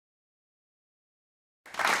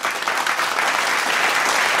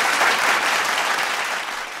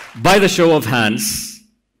By the show of hands,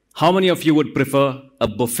 how many of you would prefer a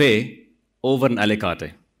buffet over an a la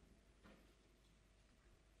carte?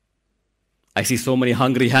 I see so many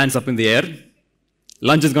hungry hands up in the air.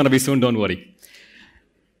 Lunch is going to be soon, don't worry.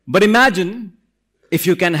 But imagine if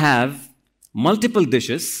you can have multiple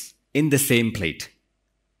dishes in the same plate.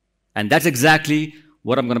 And that's exactly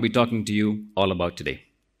what I'm going to be talking to you all about today.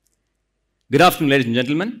 Good afternoon, ladies and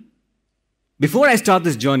gentlemen. Before I start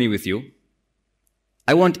this journey with you,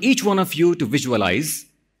 I want each one of you to visualize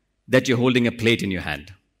that you're holding a plate in your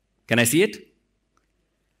hand. Can I see it?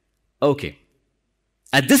 Okay.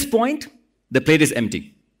 At this point, the plate is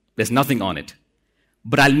empty. There's nothing on it.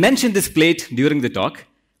 But I'll mention this plate during the talk.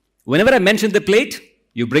 Whenever I mention the plate,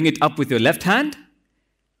 you bring it up with your left hand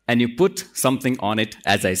and you put something on it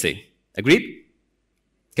as I say. Agreed?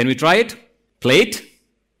 Can we try it? Plate,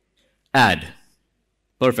 add.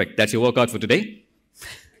 Perfect. That's your workout for today.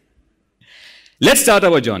 Let's start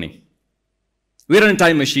our journey. We're in a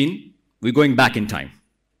time machine. We're going back in time.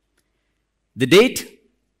 The date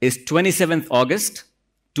is 27th August,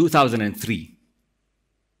 2003.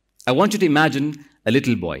 I want you to imagine a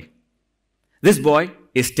little boy. This boy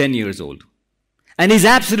is 10 years old. And he's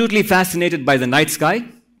absolutely fascinated by the night sky,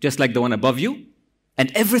 just like the one above you,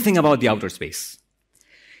 and everything about the outer space.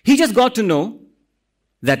 He just got to know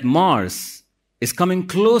that Mars is coming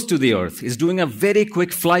close to the Earth, is doing a very quick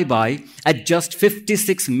flyby at just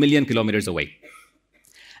 56 million kilometers away.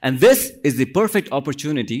 And this is the perfect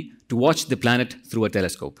opportunity to watch the planet through a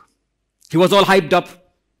telescope. He was all hyped up,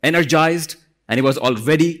 energized, and he was all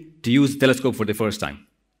ready to use the telescope for the first time.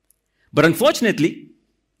 But unfortunately,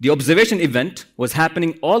 the observation event was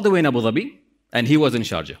happening all the way in Abu Dhabi, and he was in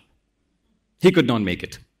Sharjah. He could not make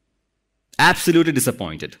it. Absolutely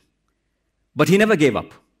disappointed. But he never gave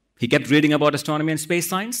up. He kept reading about astronomy and space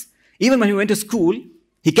science. Even when he went to school,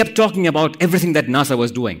 he kept talking about everything that NASA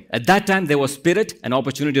was doing. At that time, there was Spirit and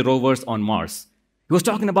Opportunity rovers on Mars. He was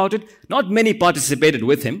talking about it. Not many participated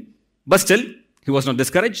with him, but still, he was not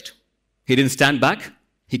discouraged. He didn't stand back.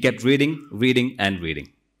 He kept reading, reading, and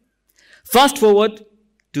reading. Fast forward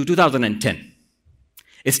to 2010.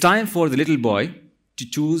 It's time for the little boy to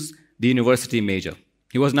choose the university major.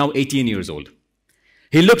 He was now 18 years old.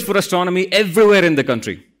 He looked for astronomy everywhere in the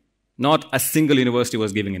country. Not a single university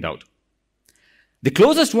was giving it out. The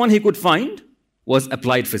closest one he could find was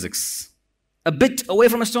applied physics. A bit away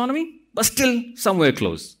from astronomy, but still somewhere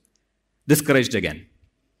close. Discouraged again.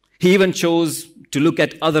 He even chose to look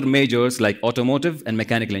at other majors like automotive and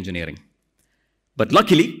mechanical engineering. But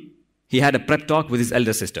luckily, he had a prep talk with his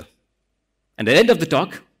elder sister. And at the end of the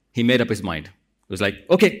talk, he made up his mind. He was like,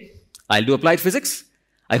 okay, I'll do applied physics.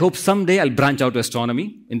 I hope someday I'll branch out to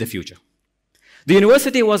astronomy in the future. The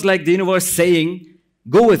university was like the universe saying,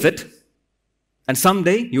 go with it, and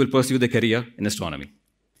someday you will pursue the career in astronomy.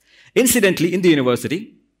 Incidentally, in the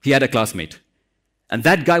university, he had a classmate, and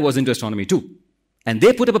that guy was into astronomy too. And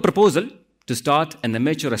they put up a proposal to start an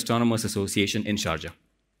Amateur Astronomers Association in Sharjah.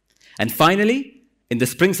 And finally, in the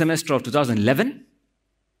spring semester of 2011,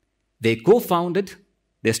 they co-founded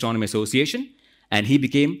the Astronomy Association, and he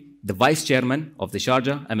became the vice chairman of the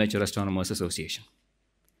Sharjah Amateur Astronomers Association.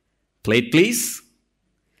 Plate, please.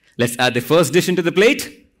 Let's add the first dish into the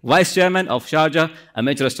plate. Vice chairman of Sharjah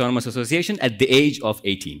Amateur Astronomers Association at the age of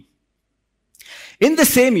 18. In the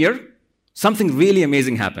same year, something really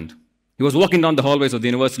amazing happened. He was walking down the hallways of the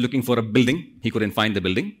university looking for a building. He couldn't find the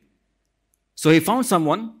building. So he found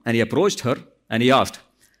someone and he approached her and he asked,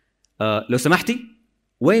 لو سمحتي,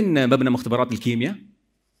 وين مبنى مختبرات الكيمياء?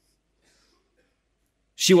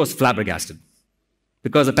 She was flabbergasted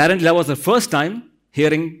because apparently that was her first time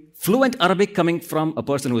hearing fluent Arabic coming from a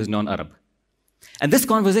person who is non-Arab. And this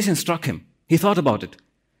conversation struck him. He thought about it.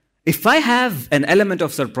 If I have an element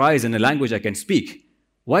of surprise in a language I can speak,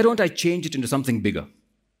 why don't I change it into something bigger?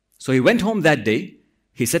 So he went home that day,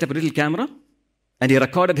 he set up a little camera, and he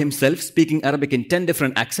recorded himself speaking Arabic in 10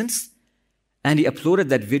 different accents, and he uploaded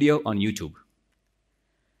that video on YouTube.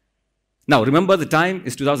 Now, remember the time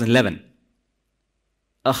is 2011.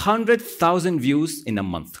 100,000 views in a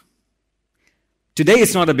month. Today,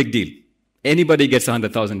 it's not a big deal. Anybody gets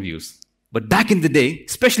 100,000 views. But back in the day,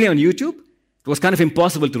 especially on YouTube, it was kind of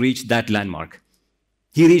impossible to reach that landmark.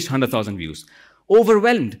 He reached 100,000 views.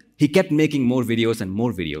 Overwhelmed, he kept making more videos and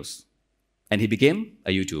more videos. And he became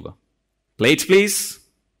a YouTuber. Plates, please.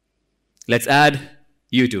 Let's add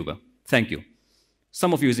YouTuber. Thank you.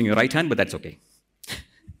 Some of you using your right hand, but that's okay.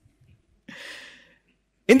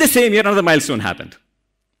 In the same year, another milestone happened.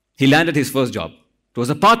 He landed his first job. It was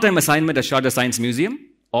a part-time assignment at Sharjah Science Museum.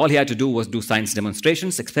 All he had to do was do science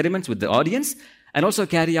demonstrations, experiments with the audience, and also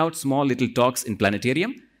carry out small little talks in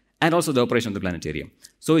planetarium, and also the operation of the planetarium.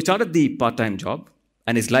 So he started the part-time job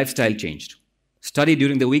and his lifestyle changed. Study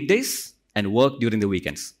during the weekdays and work during the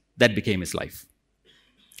weekends. That became his life.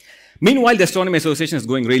 Meanwhile, the Astronomy Association is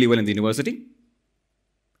going really well in the university.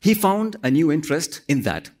 He found a new interest in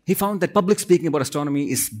that. He found that public speaking about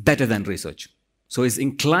astronomy is better than research. So his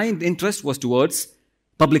inclined interest was towards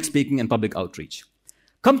public speaking and public outreach.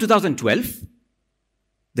 Come 2012,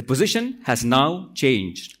 the position has now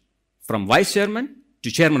changed from vice chairman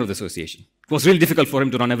to chairman of the association. It was really difficult for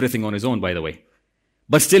him to run everything on his own, by the way.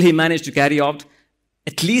 But still, he managed to carry out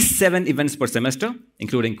at least 7 events per semester,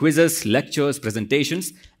 including quizzes, lectures,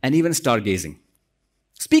 presentations, and even stargazing.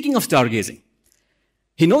 Speaking of stargazing,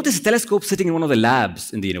 he noticed a telescope sitting in one of the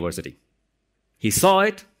labs in the university. He saw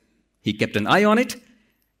it, he kept an eye on it,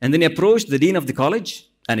 and then he approached the dean of the college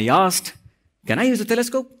and he asked, "Can I use the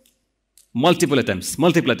telescope?" Multiple attempts.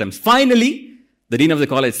 Finally, the dean of the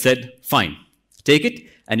college said, "Fine, take it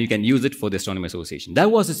and you can use it for the Astronomy Association."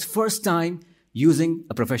 That was his first time using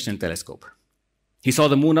a professional telescope. He saw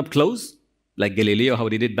the moon up close, like Galileo, how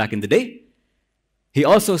he did back in the day. He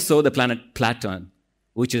also saw the planet Platon,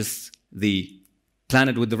 which is the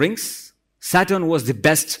planet with the rings. Saturn was the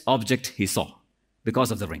best object he saw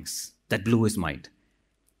because of the rings. That blew his mind.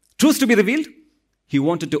 Truth to be revealed, he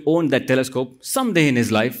wanted to own that telescope someday in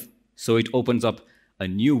his life, so it opens up a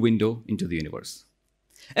new window into the universe.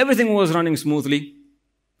 Everything was running smoothly.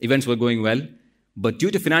 Events were going well. But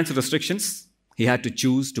due to financial restrictions, he had to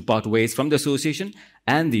choose to part ways from the association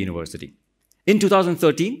and the university. In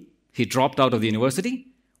 2013, he dropped out of the university,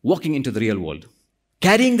 walking into the real world,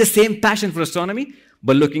 carrying the same passion for astronomy,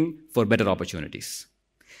 but looking for better opportunities.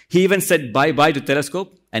 He even said bye-bye to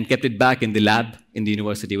telescope and kept it back in the lab in the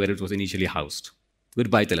university where it was initially housed.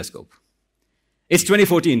 Goodbye, telescope. It's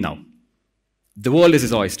 2014 now. The world is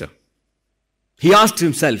his oyster. He asked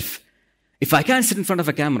himself, if I can't sit in front of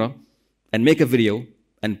a camera and make a video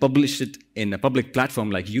and publish it in a public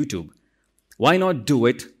platform like YouTube, why not do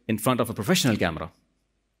it in front of a professional camera?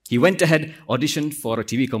 He went ahead, auditioned for a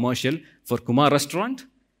TV commercial for Kumar Restaurant,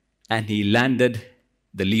 and he landed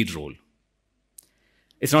the lead role.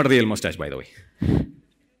 It's not a real mustache, by the way.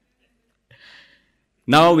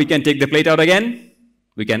 Now we can take the plate out again.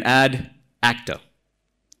 We can add actor.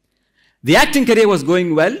 The acting career was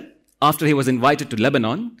going well after he was invited to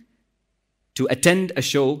Lebanon to attend a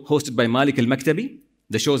show hosted by Malik al-Maktabi.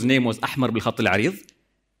 The show's name was Ahmar bil-Khatt al-Arid.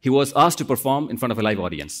 He was asked to perform in front of a live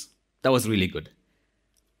audience. That was really good.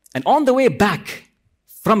 And on the way back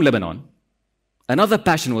from Lebanon, another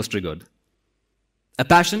passion was triggered. A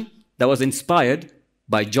passion that was inspired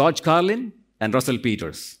by George Carlin and Russell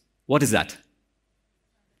Peters. What is that?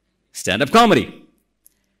 Stand-up comedy.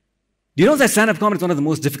 Do you know that stand-up comedy is one of the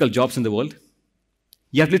most difficult jobs in the world?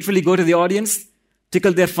 You have to literally go to the audience,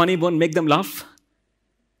 tickle their funny bone, make them laugh.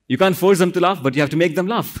 You can't force them to laugh, but you have to make them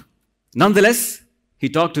laugh. Nonetheless, he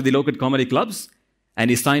talked to the local comedy clubs and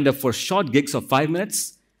he signed up for short gigs of 5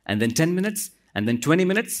 minutes and then 10 minutes and then 20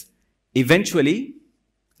 minutes, eventually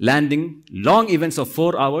landing long events of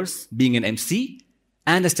 4 hours, being an MC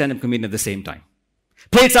and a stand-up comedian at the same time.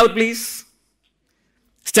 Plates out, please.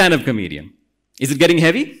 Stand-up comedian. Is it getting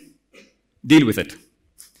heavy? Deal with it.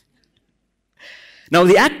 Now,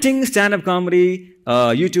 the acting, stand-up comedy,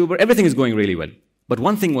 YouTuber, everything is going really well. But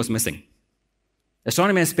one thing was missing.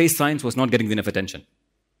 Astronomy and space science was not getting enough attention.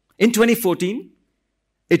 In 2014,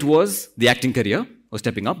 it was the acting career was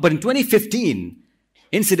stepping up. But in 2015,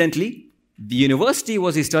 incidentally, the university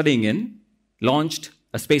was he studying in launched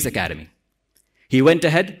a space academy. He went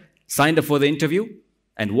ahead, signed up for the interview,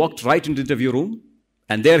 and walked right into the interview room.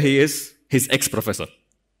 And there he is, his ex-professor.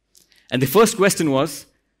 And the first question was,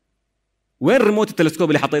 where remote telescope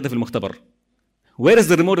اللي حطيته في المختبر? Where is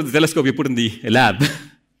the remote of the telescope you put in the lab?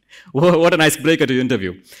 What an icebreaker to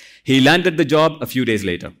interview. He landed the job a few days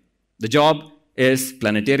later. The job is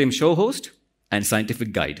planetarium show host and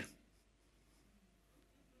scientific guide.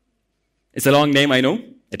 It's a long name, I know,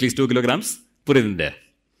 at least 2 kilograms. Put it in there.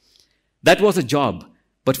 That was a job,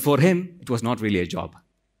 but for him, it was not really a job.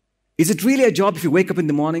 Is it really a job if you wake up in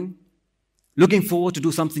the morning, looking forward to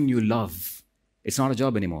do something you love? It's not a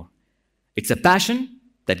job anymore. It's a passion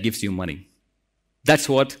that gives you money. That's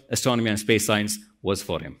what astronomy and space science was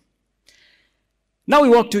for him. Now we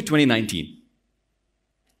walk to 2019.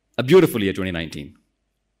 A beautiful year, 2019.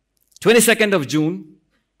 22nd of June,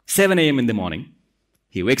 7 a.m. in the morning.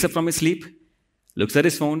 He wakes up from his sleep, looks at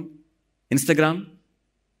his phone, Instagram.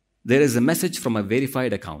 There is a message from a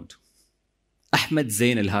verified account. Ahmed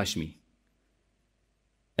Zain al-Hashmi,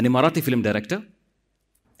 an Emirati film director.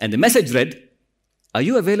 And the message read, "Are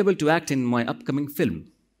you available to act in my upcoming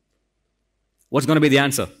film?" What's going to be the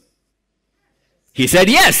answer? He said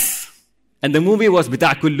yes. And the movie was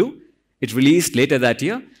Bita Kullu. It released later that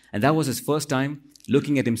year, and that was his first time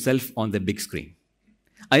looking at himself on the big screen.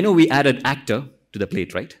 I know we added actor to the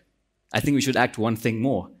plate, right? I think we should add one thing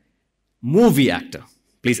more. Movie actor.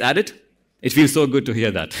 Please add it. It feels so good to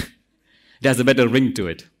hear that. It has a better ring to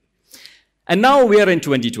it. And now we are in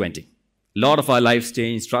 2020. A lot of our lives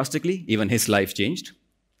changed drastically. Even his life changed.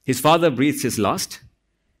 His father breathed his last,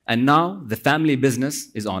 and now the family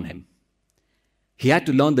business is on him. He had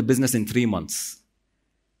to learn the business in 3 months.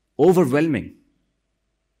 Overwhelming.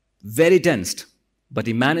 Very tensed. But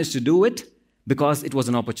he managed to do it because it was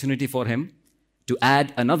an opportunity for him to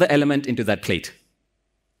add another element into that plate.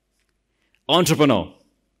 Entrepreneur.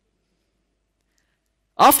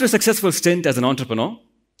 After a successful stint as an entrepreneur,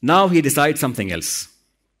 now he decides something else.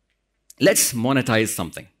 Let's monetize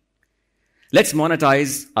something. Let's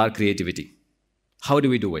monetize our creativity. How do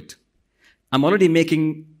we do it? I'm already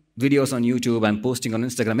making videos on YouTube, I'm posting on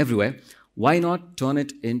Instagram, everywhere. Why not turn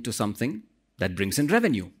it into something that brings in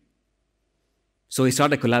revenue? So he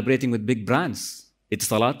started collaborating with big brands.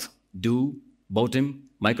 Salat, Do, Botim,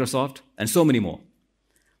 Microsoft, and so many more.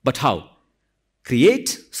 But how?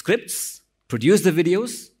 Create scripts, produce the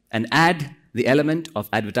videos, and add the element of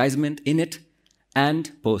advertisement in it,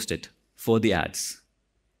 and post it for the ads.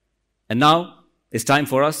 And now it's time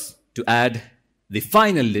for us to add the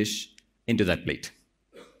final dish into that plate.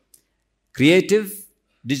 Creative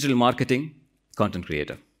digital marketing content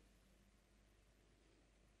creator.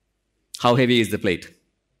 How heavy is the plate?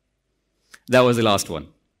 That was the last one.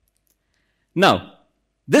 Now,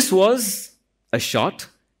 this was a short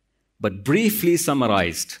but briefly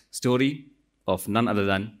summarized story of none other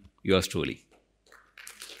than yours truly.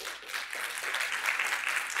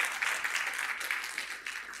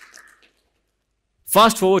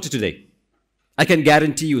 Fast forward to today. I can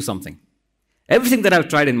guarantee you something. Everything that I've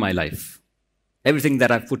tried in my life, everything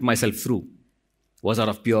that I've put myself through was out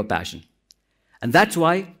of pure passion. And that's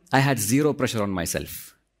why I had zero pressure on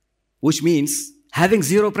myself. Which means having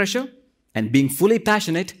zero pressure and being fully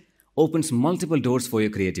passionate opens multiple doors for your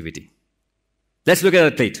creativity. Let's look at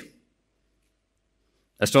that plate.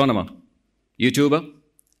 Astronomer, YouTuber,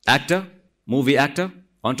 actor, movie actor,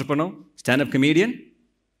 entrepreneur, stand-up comedian,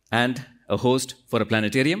 and a host for a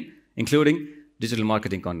planetarium, including digital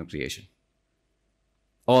marketing content creation.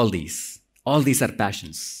 All these are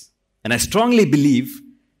passions. And I strongly believe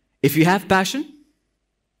if you have passion,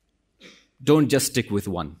 don't just stick with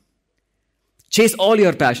one. Chase all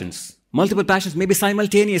your passions. Multiple passions, maybe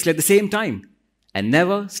simultaneously at the same time. And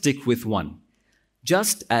never stick with one.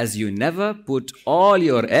 Just as you never put all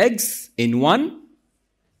your eggs in one.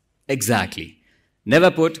 Exactly.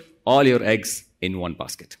 Never put all your eggs in one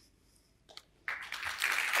basket.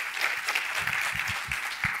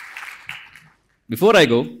 Before I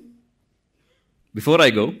go,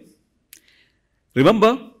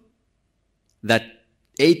 remember that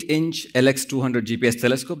 8-inch LX200 GPS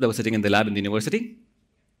telescope that was sitting in the lab in the university?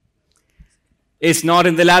 It's not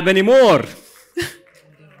in the lab anymore.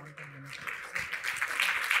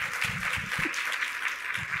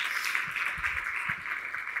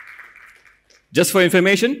 Just for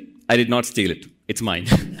information, I did not steal it. It's mine.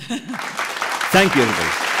 Thank you,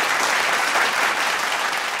 everybody.